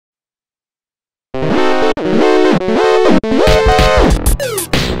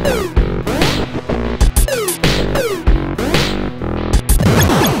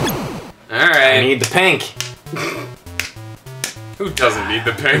need the pink. Who doesn't need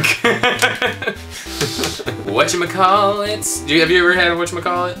the pink? Whatchamacallit? Have you ever had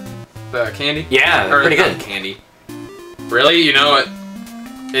whatchamacallit? The candy? Yeah, they're pretty good. Candy. Really? You know what?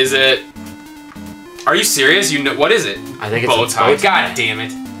 Is it? Are you serious? You know what is it? I think it's bow a tie. bow tie. God damn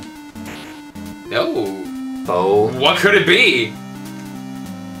it! No. Bow. What could it be?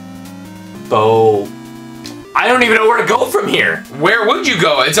 Bow. I don't even know where to go from here. Where would you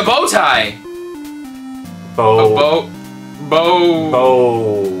go? It's a bow tie. Bow. Bow. Bow.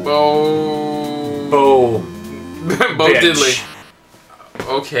 Bow. Bow. Bow. Bo Bitch. Diddley.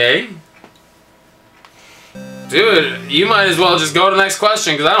 Okay. Dude, you might as well just go to the next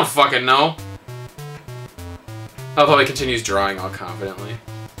question, because I don't fucking know. Oh, probably continues drawing all confidently.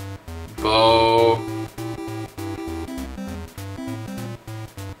 Bow.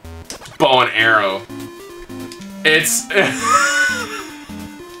 Bow and arrow. It's...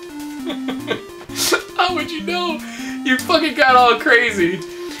 How would you know? You fucking got all crazy.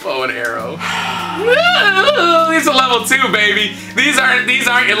 Bow and arrow. These are level 2, baby. These aren't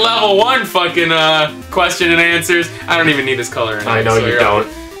your level 1 fucking question and answers. I don't even need this color in it. I know so you don't.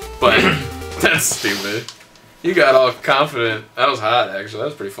 But that's stupid. You got all confident. That was hot, actually. That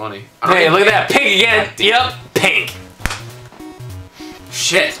was pretty funny. Hey, look at that. Pink again. Yep, pink.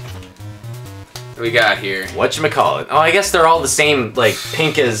 Shit. What do we got here? Whatchamacallit? Oh, I guess they're all the same. Like,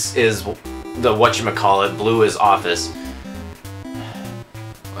 pink is the whatchamacallit, blue is office.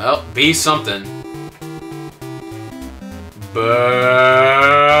 Well, be something.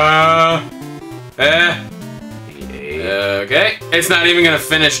 Okay. It's not even gonna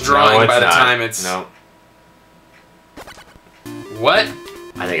finish drawing by the time it's... No. What?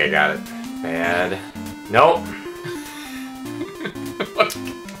 I think I got it. Bad. Nope.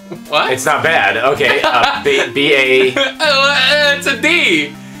 What? It's not bad. Okay, B-A... It's a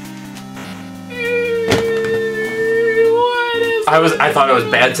D! I thought it was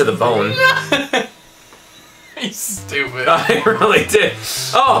bad to the bone. You stupid. I really did.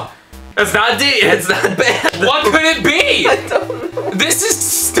 Oh! It's not D. It's not bad. What could it be? I don't know. This is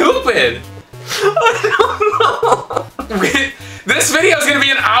stupid. I don't know. This video is gonna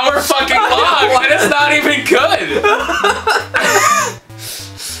be an hour fucking long, and it's not even good.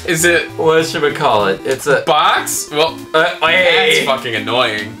 Is it Whatchamacallit? It's a box? Well, hey. that's fucking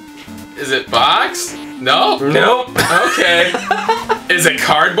annoying. Is it box? No. Nope. Okay. Is it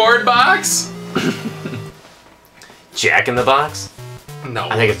cardboard box? Jack in the Box? No.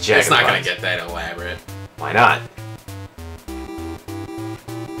 I think it's Jack It's in the not gonna Box. get that elaborate. Why not?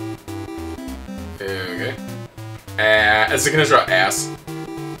 Okay. Is it gonna draw ass?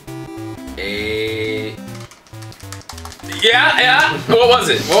 A. Yeah. What was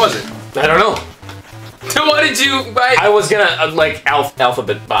it? I don't know. What did you buy? I was gonna like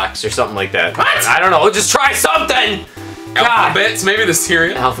alphabet box or something like that. What? I don't know. Just try something. Alphabets? Maybe the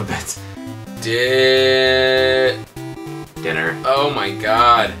cereal. Alphabets. Dinner. Oh my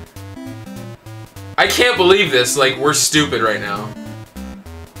god. I can't believe this. Like, we're stupid right now.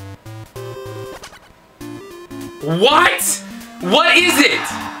 What? What is it?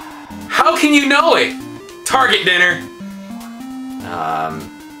 How can you know it? Target dinner.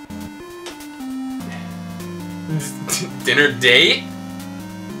 Dinner date?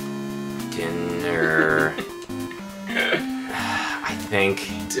 Dinner. I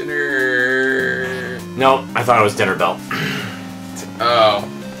think. Dinner. Nope. I thought it was dinner bell. Oh,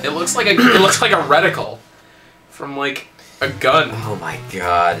 it looks like a reticle from like a gun. Oh my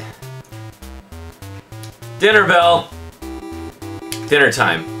god. Dinner bell. Dinner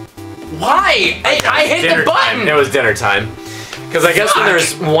time. Why? I hit Dinner the button. time. It was dinner time. Because I guess when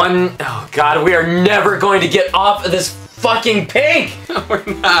there's one... Oh god, we are never going to get off of this fucking pink! No, we're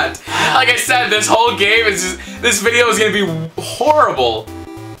not. Like I said, this whole game is just... This video is gonna be horrible.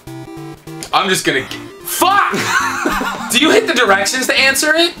 I'm just gonna... Fuck! Do you hit the directions to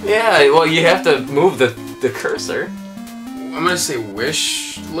answer it? Yeah, well you have to move the cursor. I'm gonna say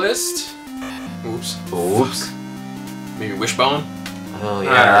wish list. Oops. Oops. Maybe wishbone? Oh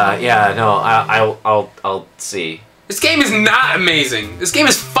yeah, yeah, no, I'll see. This game is not amazing. This game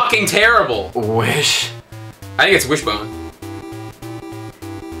is fucking terrible. Wish. I think it's wishbone.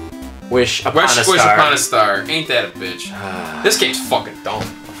 Wish upon a star. Wish upon a star. Ain't that a bitch? This game's fucking dumb.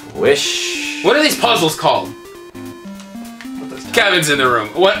 Wish. What are these puzzles called? Kevin's in the room.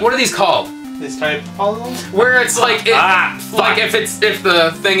 What are these called? This type of puzzles? Where it's like like if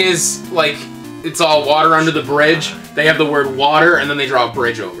the thing is like it's all water under the bridge, they have the word water and then they draw a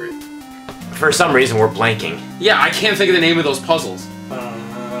bridge over it. For some reason we're blanking. Yeah, I can't think of the name of those puzzles.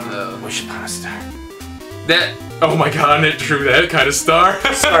 Wish upon a star. That Oh my god, and it drew that kind of star.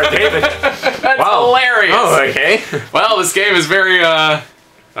 Star David. That's Wow. hilarious. Oh, okay. Well, this game is very,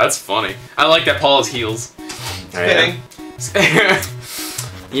 that's funny. I like that Paul has heels. Yeah.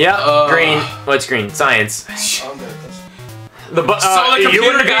 Yep. Green. What's green? Science. The computer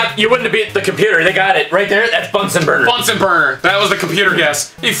you wouldn't have beat the computer. They got it right there. That's Bunsen burner. Bunsen burner. That was the computer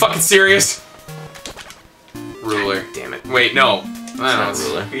guess. Are you fucking serious? Ruler. Damn it. Wait, no. Not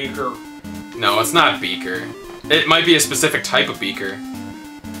ruler. Beaker. No, it's not beaker. It might be a specific type of beaker.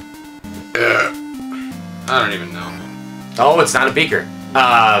 I don't even know. Oh, it's not a beaker.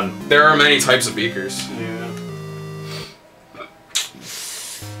 There are many types of beakers. Yeah.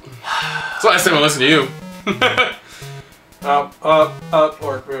 It's the last time I listened to you. Up,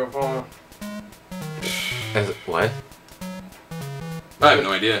 or What? I have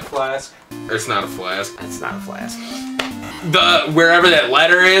no idea. flask. It's not a flask. That's not a flask. Wherever that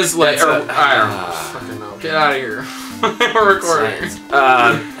letter is, like, That's or, a- I don't fucking know. Get out of here. We're recording. Science.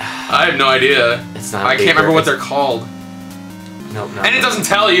 I have no idea. It's not. I can't remember what they're called. Nope. No. And it doesn't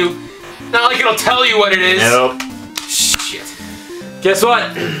tell you. Not like it'll tell you what it is. Nope. Shit. Guess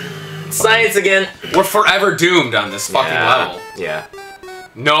what? Science again. We're forever doomed on this fucking level. Yeah.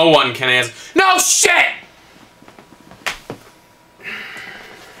 No one can answer. No shit!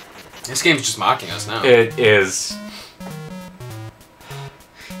 This game's just mocking us now. It is.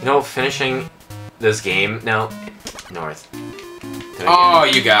 You know, finishing this game now. North. Did I Oh,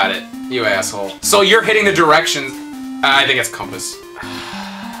 you got it. You asshole. So you're hitting the directions. I think it's compass.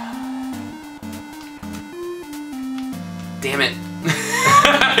 Damn it.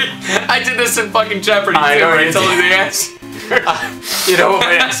 I did this in fucking Jeopardy. I too, know where you told did. you the answer. You know what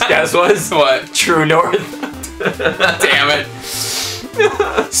my next guess was? What? True North. Damn it.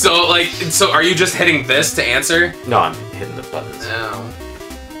 So are you just hitting this to answer? No, I'm hitting the buttons. No.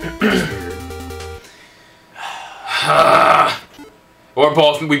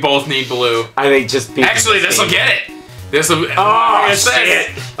 We both need blue. I think just beat Actually, this will get it. This will. Oh, it's this.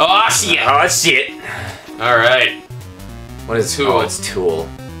 shit. Oh shit. Oh shit. All right. What is Tool? Oh, it's tool.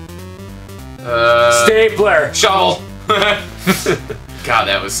 Stapler. Shovel. God,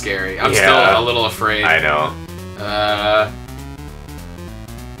 that was scary. I'm Yeah. still a little afraid. I know.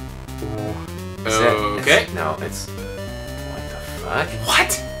 Is it- Okay. No, it's. What the fuck?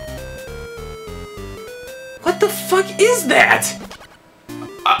 What? What the fuck is that?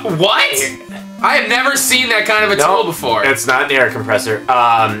 What? I have never seen that kind of a tool before. It's not an air compressor.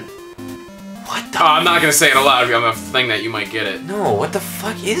 What the? Oh, I'm not gonna say it aloud. I'm a thing that you might get it. No, what the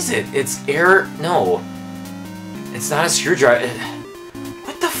fuck is it? It's air. No. It's not a screwdriver.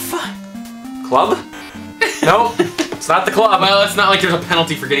 What the fuck? Club? No, it's not the club. Well, it's not like there's a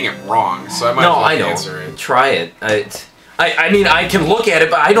penalty for getting it wrong, so I might No, as well I know. answer it. Try it. I mean, I can look at it,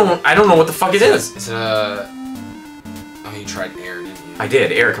 but I don't know what the fuck it is. It's a. Oh, you tried air, didn't you? I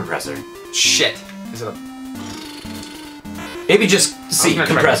did, air compressor. Shit. Is it a Maybe just see gonna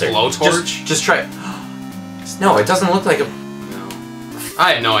try compressor. blowtorch? Just try. No, it doesn't look like a No.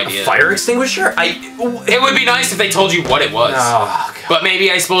 I have no idea. fire extinguisher. It would be nice if they told you what it was. Oh, God. But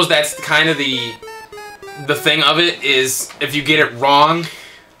maybe I suppose that's kind of the thing of it is if you get it wrong,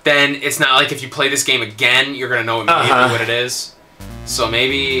 then it's not like if you play this game again, you're gonna know immediately what it is. So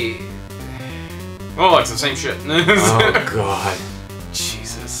maybe. Oh, it's the same shit. Oh God.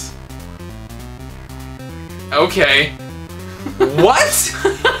 Jesus. Okay. What?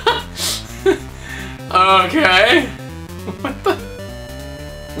 Okay.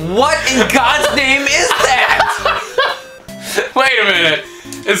 What in God's name is that? Wait a minute.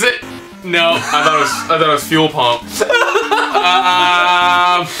 Is it? No, I thought it was fuel pump.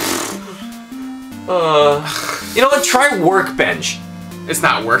 You know what? Try workbench. It's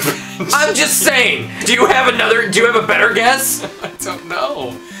not working. I'm just saying. Do you have a better guess? I don't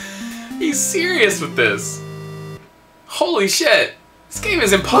know. He's serious with this. Holy shit. This game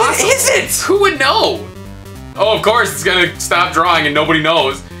is impossible. What is it? Who would know? Oh, of course, it's gonna stop drawing and nobody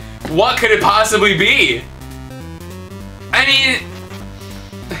knows. What could it possibly be? I mean...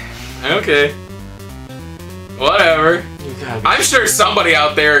 Okay. Whatever. I'm sure somebody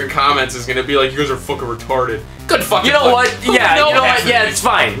out there in comments is gonna be like, you guys are fucking retarded. Good fucking You know luck. what? Who Yeah, would know you know what? that? Yeah, it's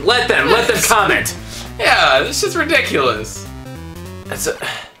fine. Let them comment. Yeah, this shit's ridiculous. That's a,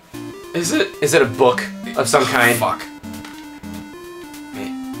 Is it? is it a book of some kind? Fuck.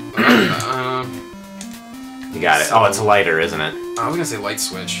 You got it. Oh, it's a lighter, isn't it? I was gonna say light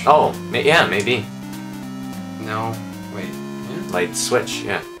switch. Oh, yeah, maybe. No. Wait. Yeah. Light switch,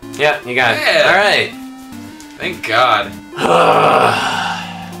 yeah. Yeah, you got it. Yeah. Alright. Thank God.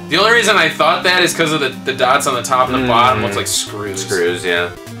 The only reason I thought that is because of the dots on the top and the bottom looks like screws. Screws,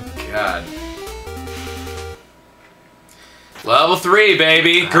 yeah. God. Level 3,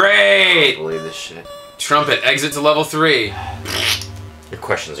 baby. I don't Great. believe this shit. Trumpet, exit to level 3. Your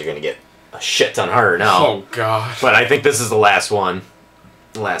questions are gonna get a shit ton harder now. Oh, God. But I think this is the last one.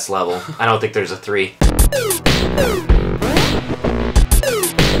 The last level. I don't think there's a 3.